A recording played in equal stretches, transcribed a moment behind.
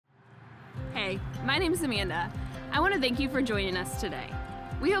Hi, my name is Amanda. I want to thank you for joining us today.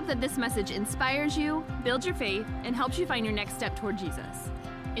 We hope that this message inspires you, builds your faith, and helps you find your next step toward Jesus.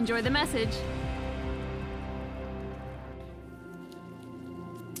 Enjoy the message.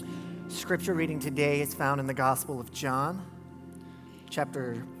 Scripture reading today is found in the Gospel of John,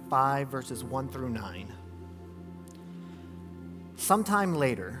 chapter 5, verses 1 through 9. Sometime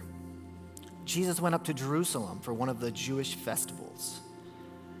later, Jesus went up to Jerusalem for one of the Jewish festivals.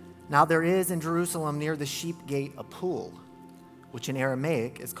 Now there is in Jerusalem near the sheep gate a pool, which in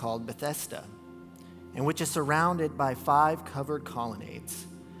Aramaic is called Bethesda, and which is surrounded by 5 covered colonnades.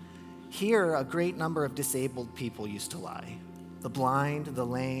 Here a great number of disabled people used to lie, the blind, the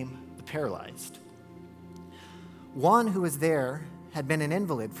lame, the paralyzed. One who was there had been an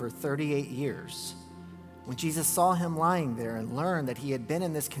invalid for 38 years. When Jesus saw him lying there and learned that he had been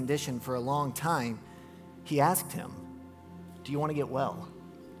in this condition for a long time, he asked him, "Do you want to get well?"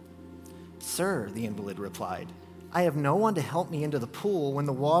 "Sir," the invalid replied, "I have no one to help me into the pool when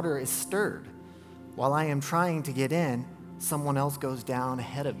the water is stirred. While I am trying to get in, someone else goes down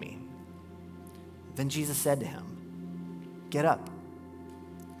ahead of me." Then Jesus said to him, "Get up,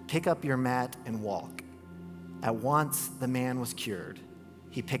 pick up your mat and walk." At once the man was cured.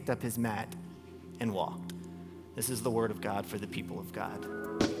 He picked up his mat and walked. This is the word of God for the people of God.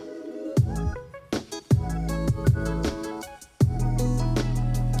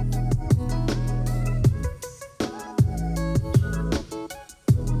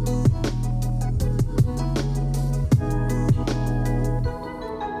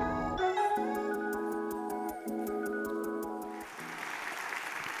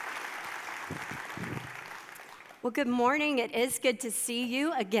 Well, good morning. It is good to see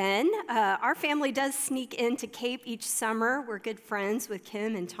you again. Our family does sneak into Cape each summer. We're good friends with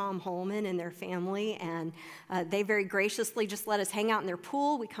Kim and Tom Holman and their family, and they very graciously just let us hang out in their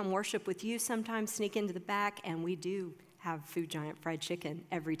pool. We come worship with you sometimes, sneak into the back, and we do have Food Giant fried chicken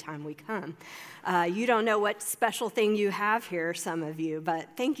every time we come. You don't know what special thing you have here, some of you,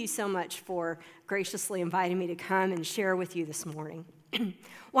 but thank you so much for graciously inviting me to come and share with you this morning.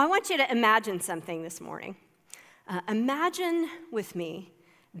 Well, I want you to imagine something this morning. Imagine with me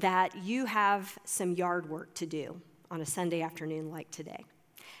that you have some yard work to do on a Sunday afternoon like today.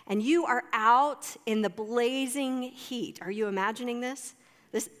 And you are out in the blazing heat. Are you imagining this?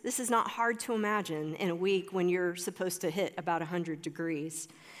 This is not hard to imagine in a week when you're supposed to hit about 100 degrees.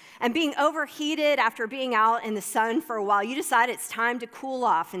 And being overheated after being out in the sun for a while, you decide it's time to cool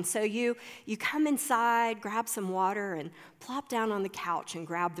off. And so you come inside, grab some water, and plop down on the couch and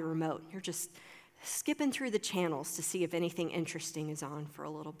grab the remote. You're just skipping through the channels to see if anything interesting is on for a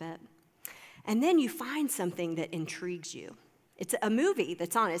little bit. And then you find something that intrigues you. It's a movie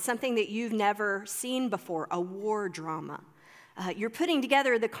that's on. It's something that you've never seen before, a war drama. You're putting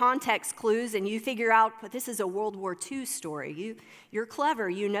together the context clues and you figure out, but this is a World War II story. You're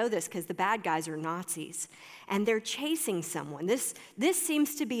clever. You know this because the bad guys are Nazis. And they're chasing someone. This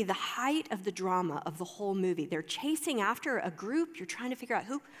seems to be the height of the drama of the whole movie. They're chasing after a group. You're trying to figure out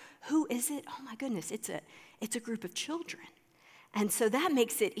who is it? Oh my goodness, it's a group of children. And so that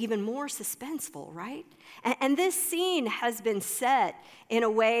makes it even more suspenseful, right? And this scene has been set in a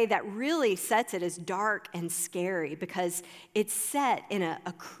way that really sets it as dark and scary because it's set in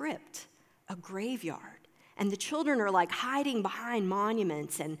a crypt, a graveyard. And the children are like hiding behind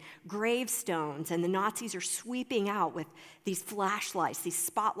monuments and gravestones, and the Nazis are sweeping out with these flashlights, these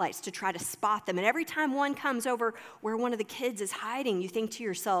spotlights to try to spot them. And every time one comes over where one of the kids is hiding, you think to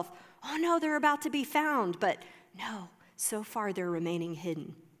yourself, oh no, they're about to be found. But no. So far, they're remaining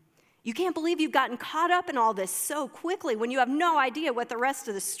hidden. You can't believe you've gotten caught up in all this so quickly when you have no idea what the rest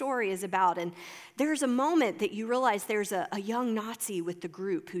of the story is about. And there's a moment that you realize there's a young Nazi with the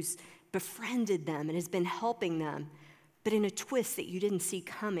group who's befriended them and has been helping them. But in a twist that you didn't see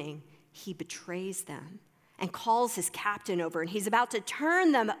coming, he betrays them and calls his captain over. And he's about to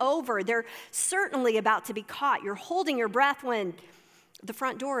turn them over. They're certainly about to be caught. You're holding your breath when the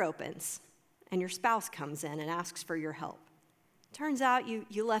front door opens and your spouse comes in and asks for your help. Turns out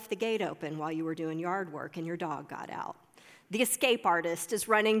you left the gate open while you were doing yard work and your dog got out. The escape artist is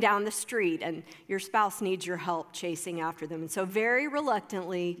running down the street and your spouse needs your help chasing after them. And so very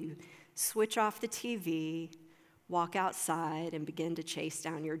reluctantly, you switch off the TV, walk outside, and begin to chase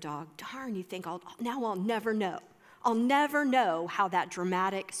down your dog. Darn, you think, now I'll never know. I'll never know how that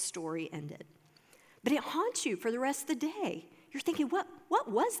dramatic story ended. But it haunts you for the rest of the day. You're thinking, what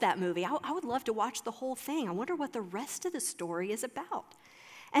was that movie? I would love to watch the whole thing. I wonder what the rest of the story is about.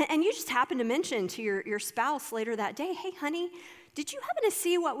 And you just happen to mention to your spouse later that day, hey, honey, Did you happen to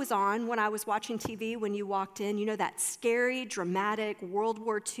see what was on when I was watching TV when you walked in? You know, that scary, dramatic World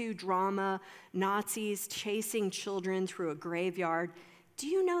War II drama, Nazis chasing children through a graveyard. Do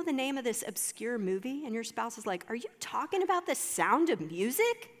you know the name of this obscure movie? And your spouse is like, are you talking about The Sound of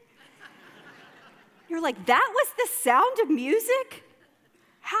Music? You're like, that was The Sound of Music?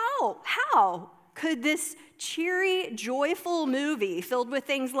 How could this cheery, joyful movie filled with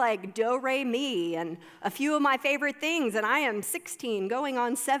things like Do, Re, Mi and a few of my favorite things, and I am 16 going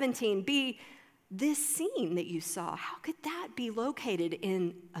on 17, be this scene that you saw? How could that be located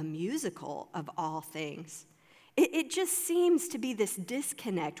in a musical of all things? It just seems to be this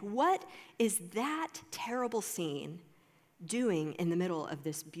disconnect. What is that terrible scene doing in the middle of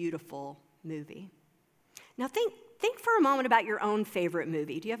this beautiful movie? Now think for a moment about your own favorite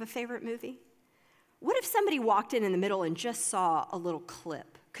movie. Do you have a favorite movie? What if somebody walked in the middle and just saw a little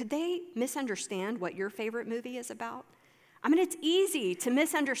clip? Could they misunderstand what your favorite movie is about? I mean, it's easy to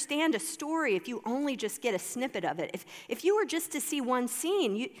misunderstand a story if you only just get a snippet of it. If you were just to see one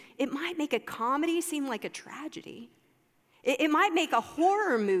scene, it might make a comedy seem like a tragedy. It might make a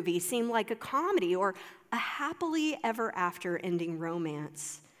horror movie seem like a comedy, or a happily ever after ending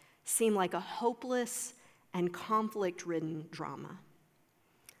romance seem like a hopeless and conflict-ridden drama.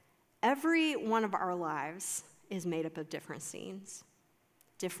 Every one of our lives is made up of different scenes,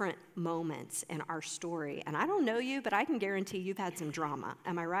 different moments in our story. And I don't know you, but I can guarantee you've had some drama.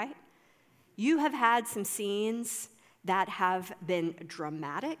 Am I right? You have had some scenes that have been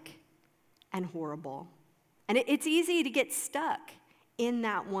dramatic and horrible. And it's easy to get stuck in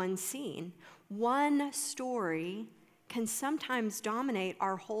that one scene. One story can sometimes dominate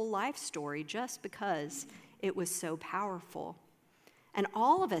our whole life story just because it was so powerful. And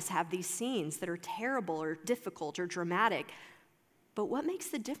all of us have these scenes that are terrible or difficult or dramatic. But what makes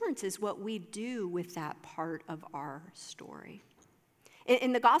the difference is what we do with that part of our story.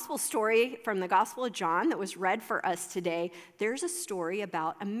 In the gospel story from the Gospel of John that was read for us today, there's a story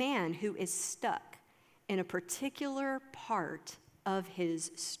about a man who is stuck in a particular part of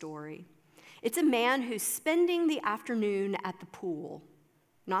his story. It's a man who's spending the afternoon at the pool,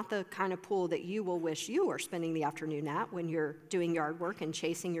 not the kind of pool that you will wish you were spending the afternoon at when you're doing yard work and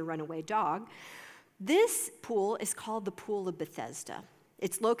chasing your runaway dog. This pool is called the Pool of Bethesda.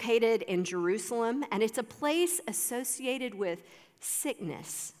 It's located in Jerusalem, and it's a place associated with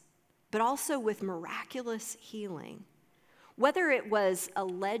sickness, but also with miraculous healing. Whether it was a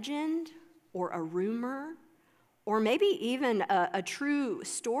legend or a rumor, or maybe even a true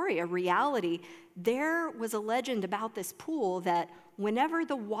story, a reality, there was a legend about this pool that whenever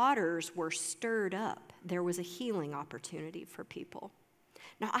the waters were stirred up, there was a healing opportunity for people.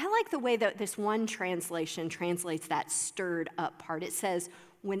 Now, I like the way that this one translation translates that stirred up part. It says,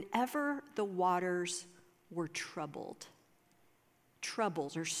 whenever the waters were troubled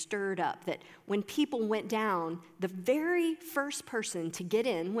or stirred up, that when people went down, the very first person to get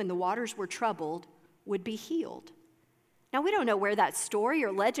in when the waters were troubled would be healed. Now, we don't know where that story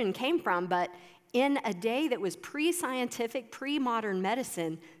or legend came from, but in a day that was pre-scientific, pre-modern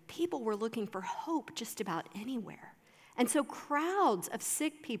medicine, people were looking for hope just about anywhere. And so crowds of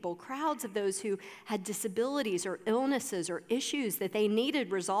sick people, crowds of those who had disabilities or illnesses or issues that they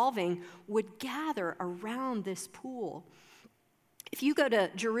needed resolving would gather around this pool. If you go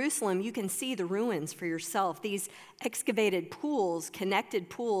to Jerusalem, you can see the ruins for yourself. These excavated pools, connected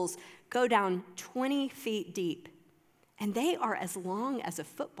pools, go down 20 feet deep. And they are as long as a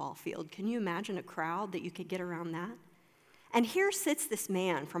football field. Can you imagine a crowd that you could get around that? And here sits this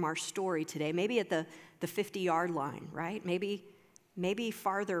man from our story today, maybe at the 50-yard line, right? Maybe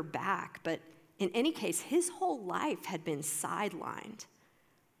farther back. But in any case, his whole life had been sidelined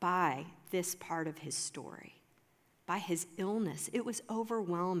by this part of his story, by his illness. It was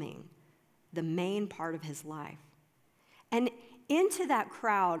overwhelming, the main part of his life. And into that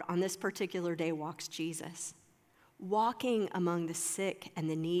crowd on this particular day walks Jesus, walking among the sick and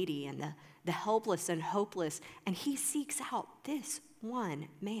the needy and the helpless and hopeless, and he seeks out this one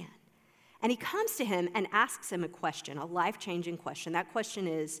man. And he comes to him and asks him a question, a life-changing question. That question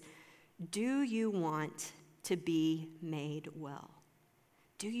is, do you want to be made well?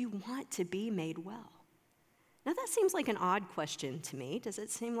 Do you want to be made well? Now that seems like an odd question to me. Does it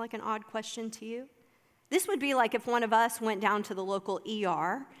seem like an odd question to you? This would be like if one of us went down to the local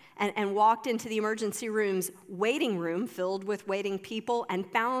ER and walked into the emergency room's waiting room filled with waiting people and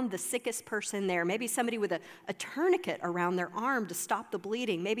found the sickest person there, maybe somebody with a tourniquet around their arm to stop the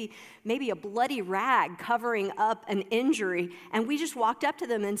bleeding, maybe a bloody rag covering up an injury, and we just walked up to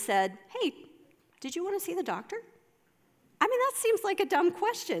them and said, hey, did you want to see the doctor? I mean, that seems like a dumb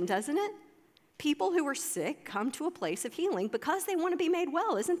question, doesn't it? People who are sick come to a place of healing because they want to be made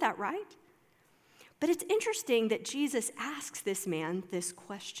well. Isn't that right? But it's interesting that Jesus asks this man this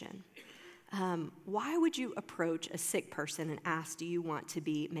question. Why would you approach a sick person and ask, do you want to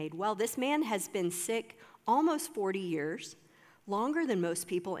be made well? This man has been sick almost 40 years, longer than most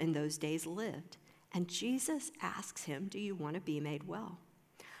people in those days lived. And Jesus asks him, do you want to be made well?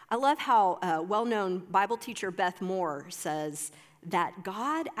 I love how well-known Bible teacher Beth Moore says that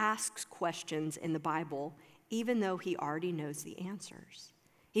God asks questions in the Bible even though he already knows the answers.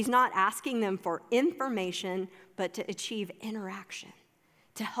 He's not asking them for information, but to achieve interaction,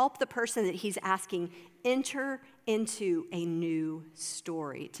 to help the person that he's asking enter into a new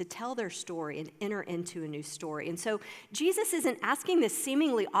story, to tell their story and enter into a new story. And so Jesus isn't asking this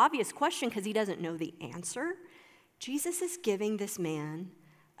seemingly obvious question because he doesn't know the answer. Jesus is giving this man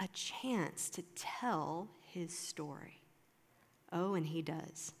a chance to tell his story. Oh, and he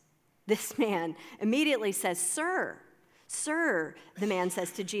does. This man immediately says, Sir, the man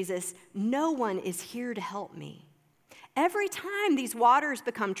says to Jesus, no one is here to help me. Every time these waters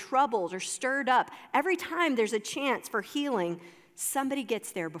become troubled or stirred up, every time there's a chance for healing, somebody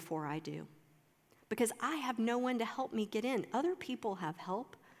gets there before I do. Because I have no one to help me get in. Other people have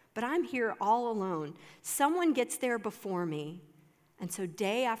help, but I'm here all alone. Someone gets there before me, and so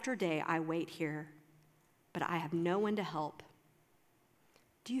day after day I wait here, but I have no one to help.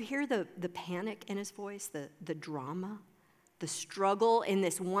 Do you hear the panic in his voice, the drama? The struggle in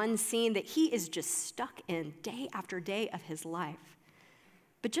this one scene that he is just stuck in day after day of his life.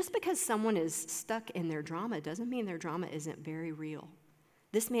 But just because someone is stuck in their drama doesn't mean their drama isn't very real.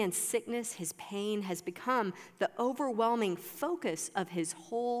 This man's sickness, his pain, has become the overwhelming focus of his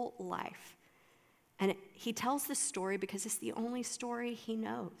whole life. And he tells this story because it's the only story he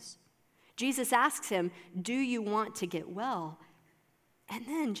knows. Jesus asks him, do you want to get well? And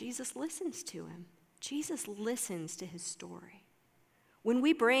then Jesus listens to him. Jesus listens to his story. When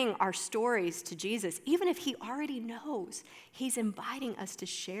we bring our stories to Jesus, even if he already knows, he's inviting us to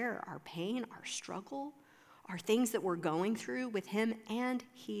share our pain, our struggle, our things that we're going through with him, and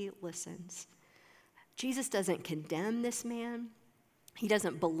he listens. Jesus doesn't condemn this man. He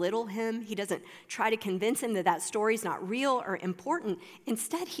doesn't belittle him. He doesn't try to convince him that that story's not real or important.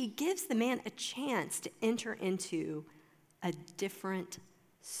 Instead, he gives the man a chance to enter into a different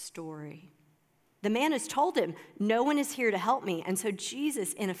story. The man has told him, no one is here to help me. And so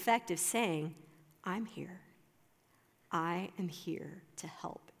Jesus, in effect, is saying, I'm here. I am here to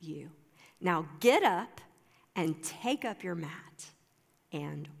help you. Now get up and take up your mat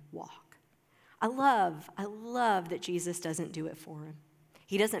and walk. I love that Jesus doesn't do it for him.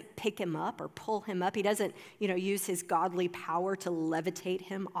 He doesn't pick him up or pull him up. He doesn't, use his godly power to levitate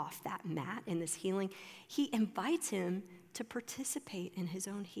him off that mat in this healing. He invites him to participate in his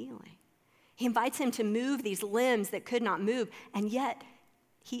own healing. He invites him to move these limbs that could not move, and yet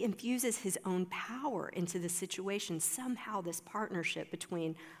he infuses his own power into the situation. Somehow this partnership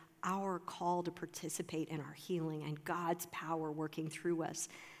between our call to participate in our healing and God's power working through us,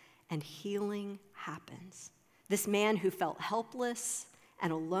 and healing happens. This man who felt helpless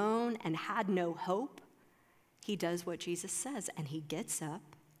and alone and had no hope, he does what Jesus says, and he gets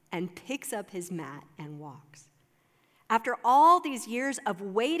up and picks up his mat and walks. After all these years of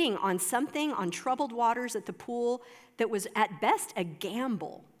waiting on something on troubled waters at the pool that was at best a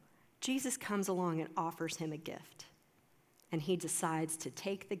gamble, Jesus comes along and offers him a gift. And he decides to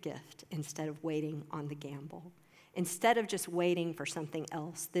take the gift instead of waiting on the gamble. Instead of just waiting for something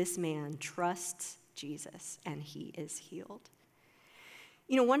else, this man trusts Jesus and he is healed.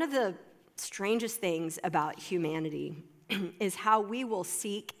 One of the strangest things about humanity is how we will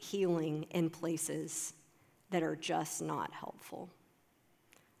seek healing in places that are just not helpful.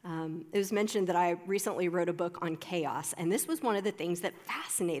 It was mentioned that I recently wrote a book on chaos, and this was one of the things that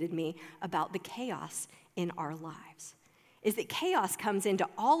fascinated me about the chaos in our lives, is that chaos comes into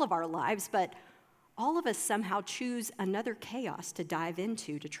all of our lives, but all of us somehow choose another chaos to dive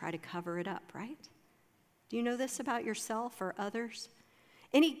into to try to cover it up, right? Do you know this about yourself or others?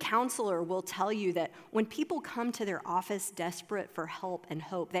 Any counselor will tell you that when people come to their office desperate for help and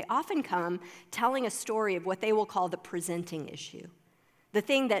hope, they often come telling a story of what they will call the presenting issue. The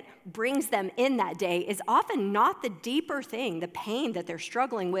thing that brings them in that day is often not the deeper thing, the pain that they're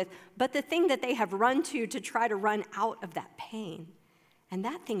struggling with, but the thing that they have run to try to run out of that pain. And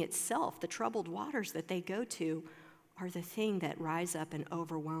that thing itself, the troubled waters that they go to, are the thing that rise up and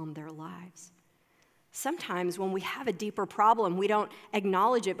overwhelm their lives. Sometimes when we have a deeper problem, we don't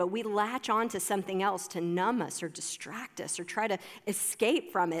acknowledge it, but we latch on to something else to numb us or distract us or try to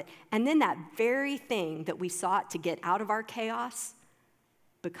escape from it. And then that very thing that we sought to get out of our chaos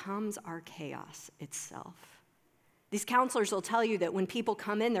becomes our chaos itself. These counselors will tell you that when people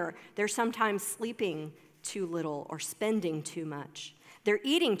come in, they're sometimes sleeping too little or spending too much. They're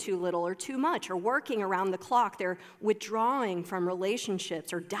eating too little or too much or working around the clock. They're withdrawing from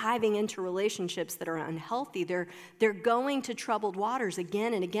relationships or diving into relationships that are unhealthy. They're going to troubled waters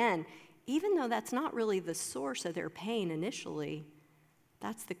again and again, even though that's not really the source of their pain initially.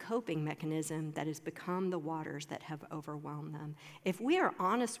 That's the coping mechanism that has become the waters that have overwhelmed them. If we are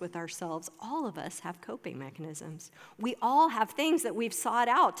honest with ourselves, all of us have coping mechanisms. We all have things that we've sought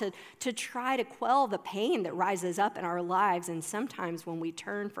out to try to quell the pain that rises up in our lives. And sometimes when we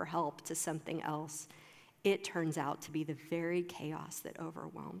turn for help to something else, it turns out to be the very chaos that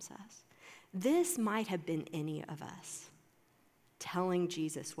overwhelms us. This might have been any of us telling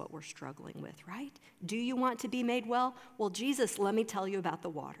Jesus what we're struggling with, right? Do you want to be made well? Well, Jesus, let me tell you about the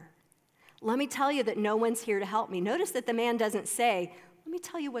water. Let me tell you that no one's here to help me. Notice that the man doesn't say, let me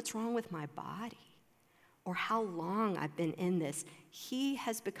tell you what's wrong with my body or how long I've been in this. He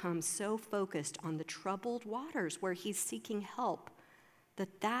has become so focused on the troubled waters where he's seeking help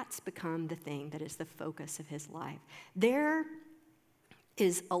that's become the thing that is the focus of his life. There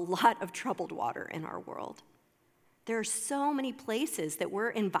is a lot of troubled water in our world. There are so many places that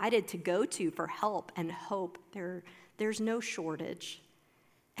we're invited to go to for help and hope. There's no shortage.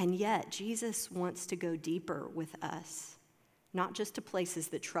 And yet, Jesus wants to go deeper with us, not just to places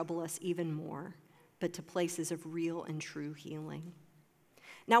that trouble us even more, but to places of real and true healing.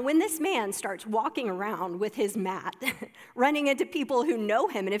 Now, when this man starts walking around with his mat, running into people who know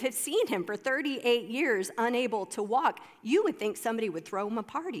him and have seen him for 38 years unable to walk, you would think somebody would throw him a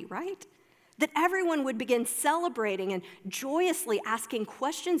party, right? That everyone would begin celebrating and joyously asking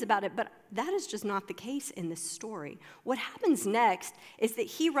questions about it, but that is just not the case in this story. What happens next is that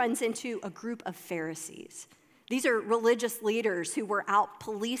he runs into a group of Pharisees. These are religious leaders who were out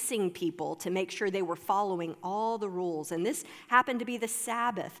policing people to make sure they were following all the rules. And this happened to be the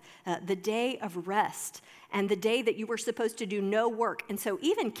Sabbath, the day of rest, and the day that you were supposed to do no work. And so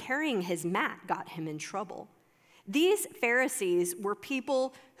even carrying his mat got him in trouble. These Pharisees were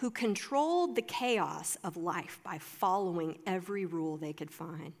people who controlled the chaos of life by following every rule they could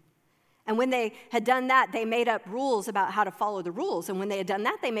find. And when they had done that, they made up rules about how to follow the rules. And when they had done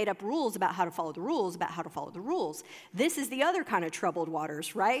that, they made up rules about how to follow the rules, about how to follow the rules. This is the other kind of troubled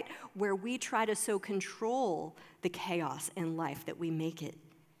waters, right? Where we try to so control the chaos in life that we make it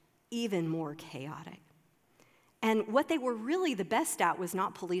even more chaotic. And what they were really the best at was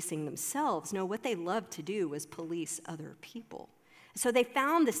not policing themselves. No, what they loved to do was police other people. So they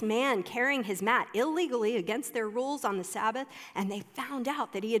found this man carrying his mat illegally against their rules on the Sabbath, and they found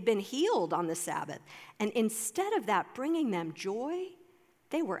out that he had been healed on the Sabbath. And instead of that bringing them joy,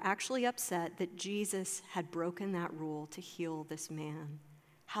 they were actually upset that Jesus had broken that rule to heal this man.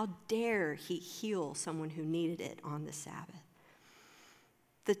 How dare he heal someone who needed it on the Sabbath?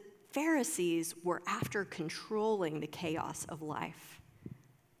 The Pharisees were after controlling the chaos of life,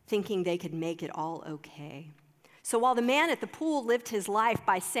 thinking they could make it all okay. So while the man at the pool lived his life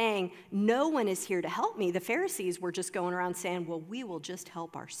by saying, no one is here to help me, the Pharisees were just going around saying, well, we will just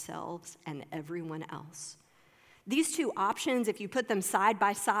help ourselves and everyone else. These two options, if you put them side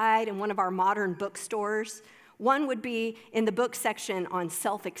by side in one of our modern bookstores, one would be in the book section on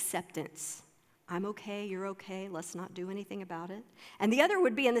self-acceptance. I'm okay, you're okay, let's not do anything about it. And the other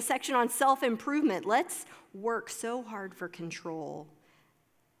would be in the section on self-improvement. Let's work so hard for control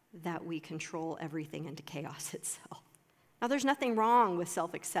that we control everything into chaos itself. Now, there's nothing wrong with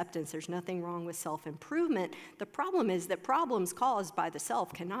self-acceptance. There's nothing wrong with self-improvement. The problem is that problems caused by the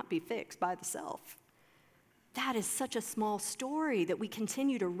self cannot be fixed by the self. That is such a small story that we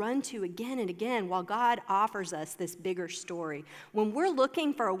continue to run to again and again while God offers us this bigger story. When we're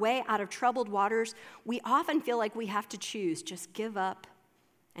looking for a way out of troubled waters, we often feel like we have to choose, just give up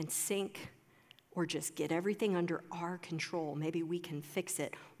and sink, or just get everything under our control. Maybe we can fix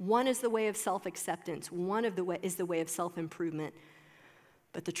it. One is the way of self-acceptance. One is the way of self-improvement.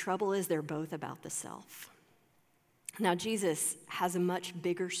 But the trouble is they're both about the self. Now, Jesus has a much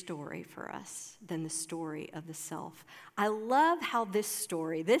bigger story for us than the story of the self. I love how this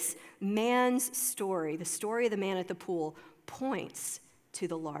story, this man's story, the story of the man at the pool, points to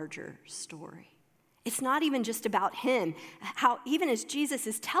the larger story. It's not even just about him. How even as Jesus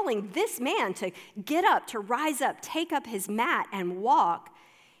is telling this man to get up, to rise up, take up his mat and walk,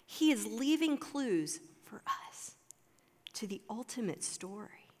 he is leaving clues for us to the ultimate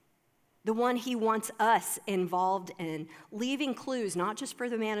story, the one he wants us involved in, leaving clues not just for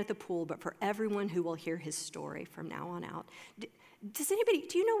the man at the pool, but for everyone who will hear his story from now on out. Do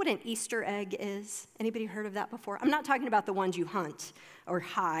you know what an Easter egg is? Anybody heard of that before? I'm not talking about the ones you hunt or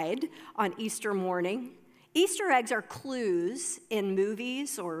hide on Easter morning. Easter eggs are clues in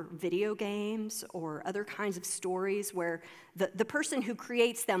movies or video games or other kinds of stories where the person who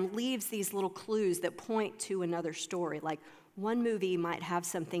creates them leaves these little clues that point to another story. Like one movie might have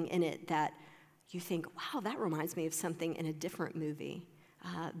something in it that you think, wow, that reminds me of something in a different movie.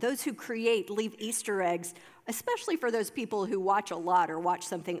 Those who create leave Easter eggs, especially for those people who watch a lot or watch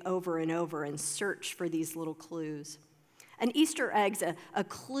something over and over and search for these little clues. An Easter egg's a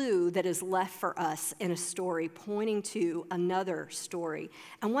clue that is left for us in a story pointing to another story.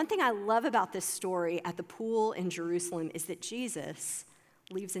 And one thing I love about this story at the pool in Jerusalem is that Jesus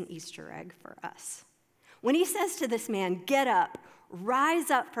leaves an Easter egg for us. When he says to this man, "Get up,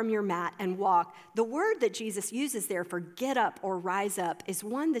 rise up from your mat and walk," the word that Jesus uses there for get up or rise up is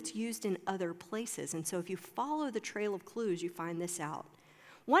one that's used in other places. And so if you follow the trail of clues, you find this out.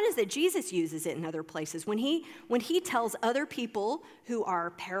 One is that Jesus uses it in other places. When he tells other people who are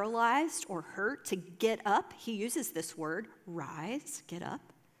paralyzed or hurt to get up, he uses this word, rise, get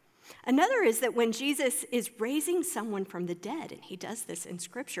up. Another is that when Jesus is raising someone from the dead, and he does this in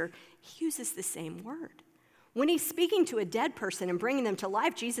Scripture, he uses the same word. When he's speaking to a dead person and bringing them to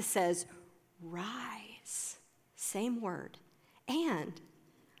life, Jesus says, rise, same word. And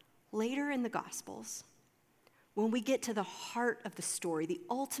later in the Gospels, when we get to the heart of the story, the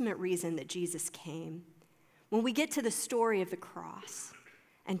ultimate reason that Jesus came, when we get to the story of the cross,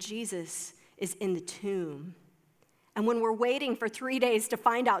 and Jesus is in the tomb, and when we're waiting for 3 days to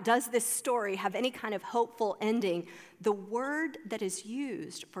find out, does this story have any kind of hopeful ending, the word that is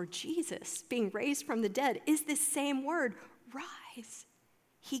used for Jesus being raised from the dead is this same word, rise.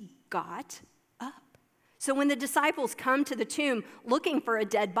 He got up. So when the disciples come to the tomb looking for a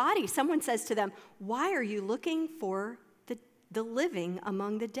dead body, someone says to them, "Why are you looking for the living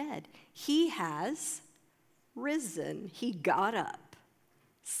among the dead? He has risen." He got up.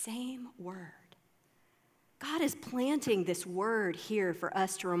 Same word. God is planting this word here for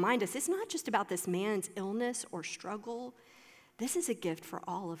us to remind us it's not just about this man's illness or struggle. This is a gift for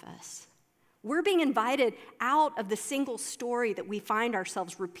all of us. We're being invited out of the single story that we find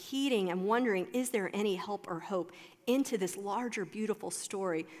ourselves repeating and wondering, is there any help or hope, into this larger, beautiful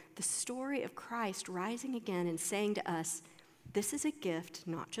story, the story of Christ rising again and saying to us, this is a gift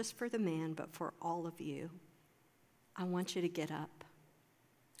not just for the man, but for all of you. I want you to get up.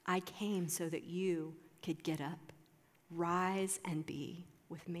 I came so that you could get up, rise and be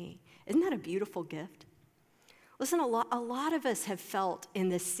with me. Isn't that a beautiful gift? Listen, a lot of us have felt in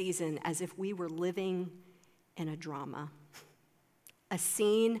this season as if we were living in a drama, a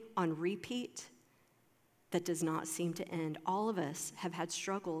scene on repeat that does not seem to end. All of us have had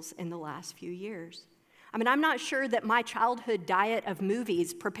struggles in the last few years. I mean, I'm not sure that my childhood diet of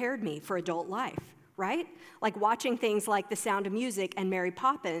movies prepared me for adult life, right? Like watching things like The Sound of Music and Mary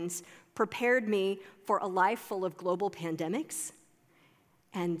Poppins prepared me for a life full of global pandemics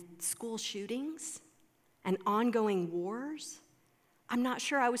and school shootings and ongoing wars. I'm not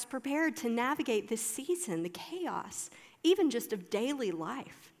sure I was prepared to navigate this season, the chaos, even just of daily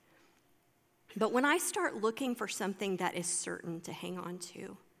life. But when I start looking for something that is certain to hang on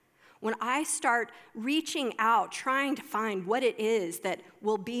to, when I start reaching out, trying to find what it is that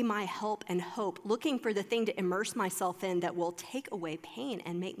will be my help and hope, looking for the thing to immerse myself in that will take away pain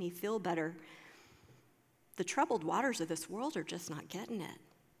and make me feel better, the troubled waters of this world are just not getting it.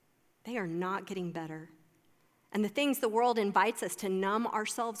 They are not getting better. And the things the world invites us to numb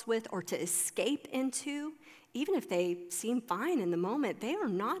ourselves with or to escape into, even if they seem fine in the moment, they are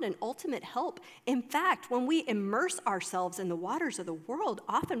not an ultimate help. In fact, when we immerse ourselves in the waters of the world,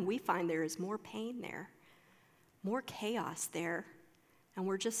 often we find there is more pain there, more chaos there, and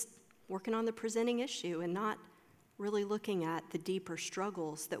we're just working on the presenting issue and not really looking at the deeper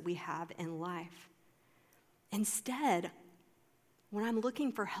struggles that we have in life. Instead, when I'm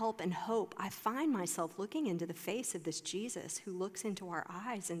looking for help and hope, I find myself looking into the face of this Jesus who looks into our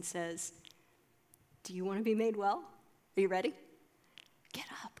eyes and says, do you want to be made well? Are you ready? Get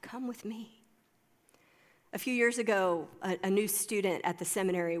up, come with me. A few years ago, a new student at the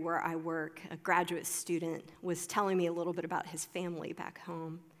seminary where I work, a graduate student, was telling me a little bit about his family back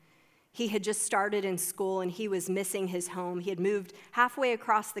home. He had just started in school and he was missing his home. He had moved halfway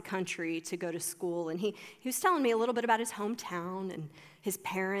across the country to go to school, and he was telling me a little bit about his hometown and his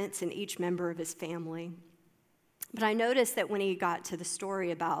parents and each member of his family. But I noticed that when he got to the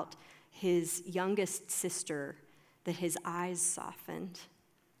story about his youngest sister, that his eyes softened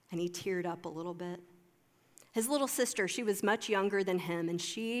and he teared up a little bit. His little sister, she was much younger than him, and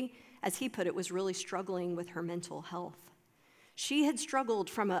she, as he put it, was really struggling with her mental health. She had struggled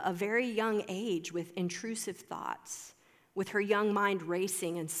from a very young age with intrusive thoughts, with her young mind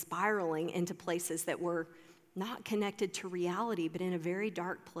racing and spiraling into places that were not connected to reality, but in a very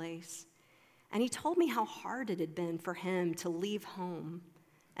dark place. And he told me how hard it had been for him to leave home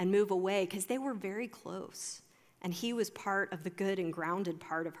and move away, because they were very close. And he was part of the good and grounded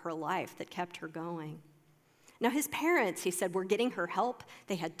part of her life that kept her going. Now, his parents, he said, were getting her help.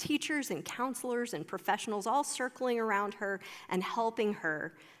 They had teachers and counselors and professionals all circling around her and helping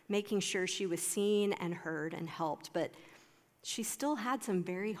her, making sure she was seen and heard and helped. But she still had some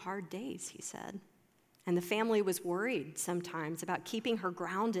very hard days, he said. And the family was worried sometimes about keeping her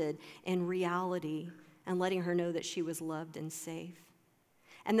grounded in reality and letting her know that she was loved and safe.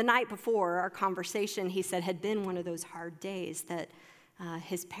 And the night before, our conversation, he said, had been one of those hard days that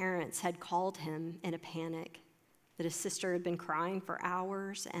his parents had called him in a panic, that his sister had been crying for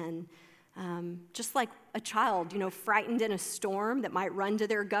hours, and just like a child, frightened in a storm that might run to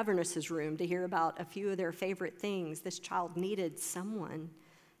their governess's room to hear about a few of their favorite things, this child needed someone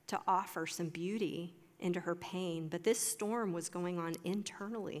to offer some beauty into her pain. But this storm was going on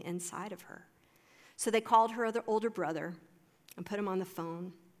internally inside of her. So they called her older brother and put him on the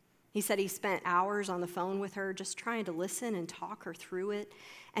phone. He said he spent hours on the phone with her just trying to listen and talk her through it.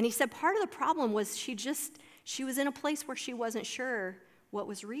 And he said part of the problem was she was in a place where she wasn't sure what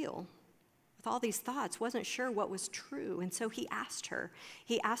was real. With all these thoughts, wasn't sure what was true. And so he asked her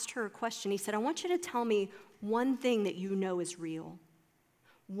a question. He said, I want you to tell me one thing that you know is real.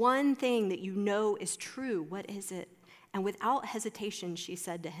 One thing that you know is true. What is it? And without hesitation, she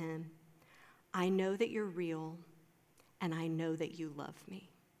said to him, I know that you're real, and I know that you love me.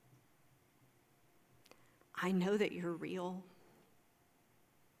 I know that you're real.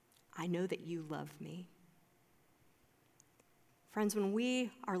 I know that you love me. Friends, when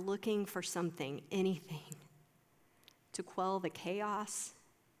we are looking for something, anything, to quell the chaos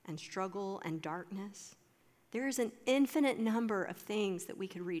and struggle and darkness, there is an infinite number of things that we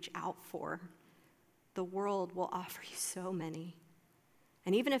could reach out for. The world will offer you so many.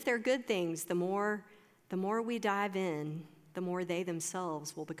 And even if they're good things, the more we dive in, the more they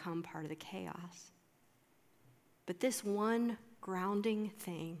themselves will become part of the chaos. But this one grounding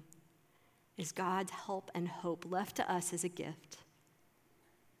thing is God's help and hope left to us as a gift,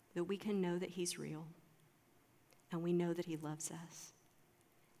 that we can know that he's real, and we know that he loves us,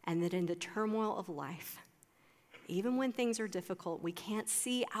 and that in the turmoil of life, even when things are difficult, we can't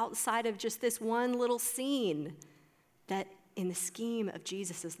see outside of just this one little scene, that in the scheme of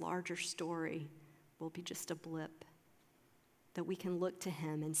Jesus' larger story will be just a blip, that we can look to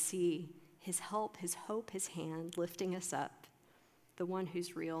him and see his help, his hope, his hand lifting us up, the one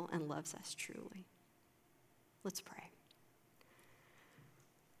who's real and loves us truly. Let's pray.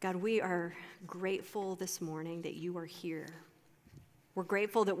 God, we are grateful this morning that you are here. We're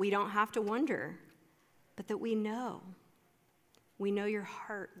grateful that we don't have to wonder, but that we know. We know your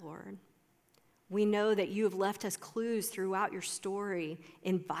heart, Lord. We know that you have left us clues throughout your story,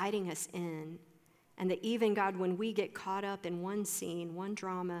 inviting us in. And that even, God, when we get caught up in one scene, one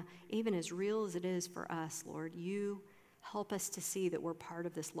drama, even as real as it is for us, Lord, you help us to see that we're part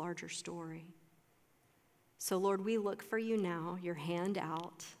of this larger story. So, Lord, we look for you now, your hand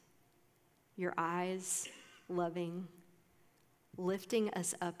out, your eyes loving, lifting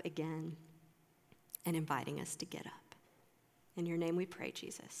us up again, and inviting us to get up. In your name we pray,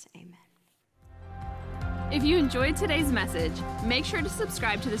 Jesus. Amen. If you enjoyed today's message, make sure to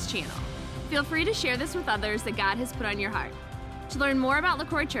subscribe to this channel. Feel free to share this with others that God has put on your heart. To learn more about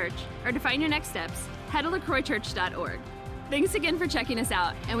LaCroix Church or to find your next steps, head to lacroixchurch.org. Thanks again for checking us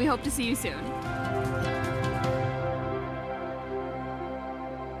out, and we hope to see you soon.